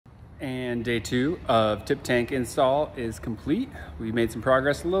And day 2 of tip tank install is complete. We made some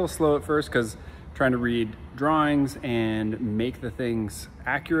progress, a little slow at first because trying to read drawings and make the things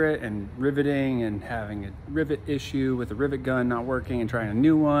accurate, and riveting and having a rivet issue with the rivet gun not working and trying a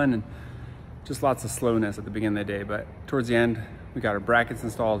new one, and just lots of slowness at the beginning of the day. But towards the end, we got our brackets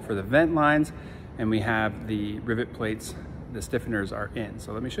installed for the vent lines, and we have the rivet plates, the stiffeners are in.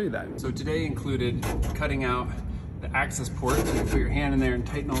 So let me show you that. So today included cutting out the access port, so you can put your hand in there and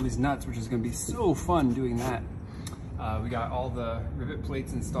tighten all these nuts, which is going to be so fun doing that. We got all the rivet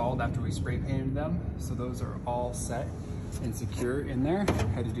plates installed after we spray painted them, so those are all set and secure in there.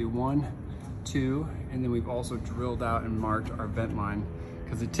 Had to do 1, 2, and then we've also drilled out and marked our vent line,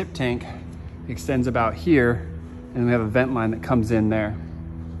 because the tip tank extends about here, and we have a vent line that comes in there.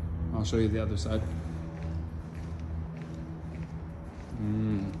 I'll show you the other side.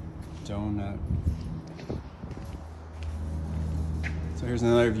 Donut. So here's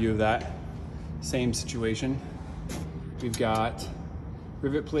another view of that. Same situation. We've got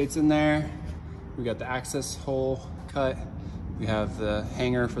rivet plates in there. We got the access hole cut. We have the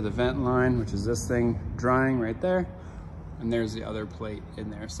hanger for the vent line, which is this thing drying right there. And there's the other plate in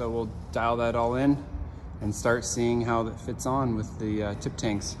there. So we'll dial that all in and start seeing how that fits on with the tip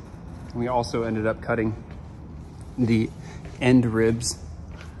tanks. And we also ended up cutting the end ribs.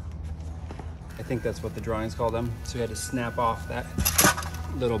 I think that's what the drawings call them. So we had to snap off that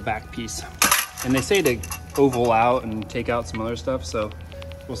little back piece. And they say to oval out and take out some other stuff, so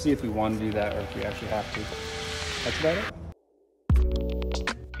we'll see if we want to do that or if we actually have to. That's about it.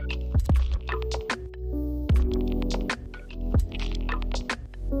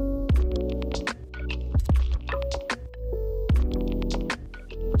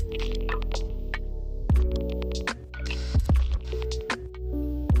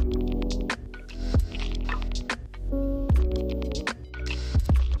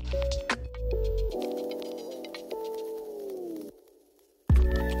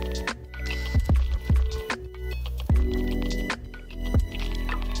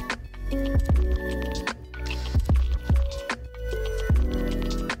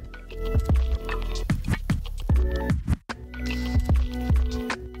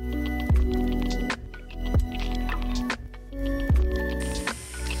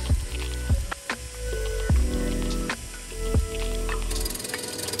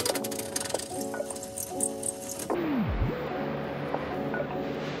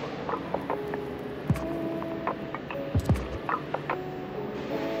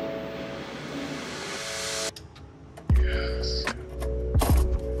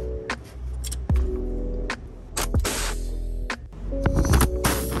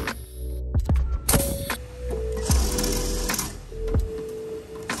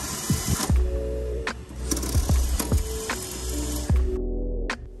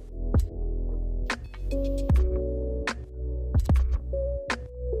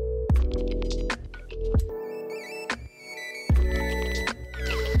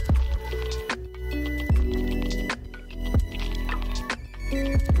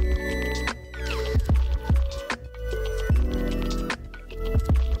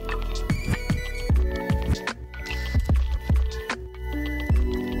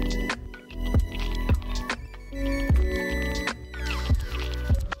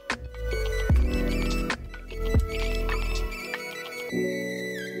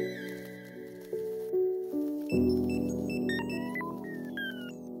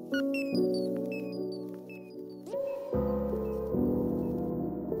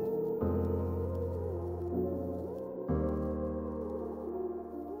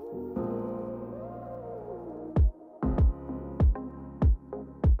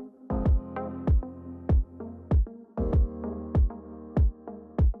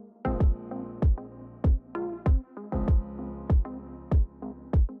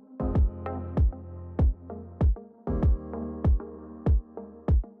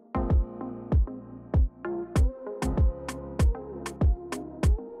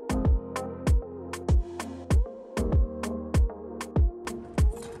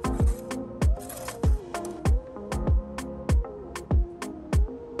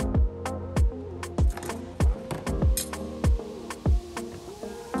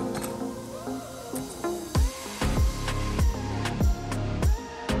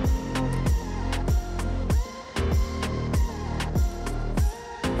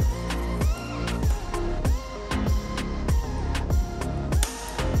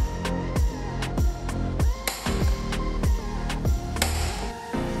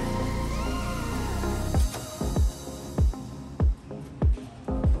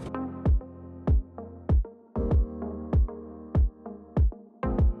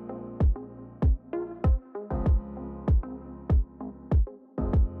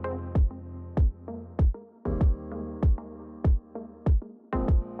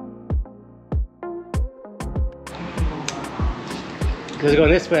 Because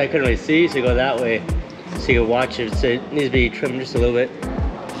going this way I couldn't really see, so you go that way so you can watch it. So it needs to be trimmed just a little bit.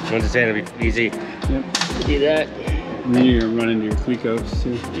 Once it's in, it'll be easy. Yep. Do that. And then you're gonna run into your flicos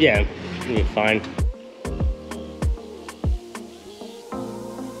too. Yeah, you'll be fine.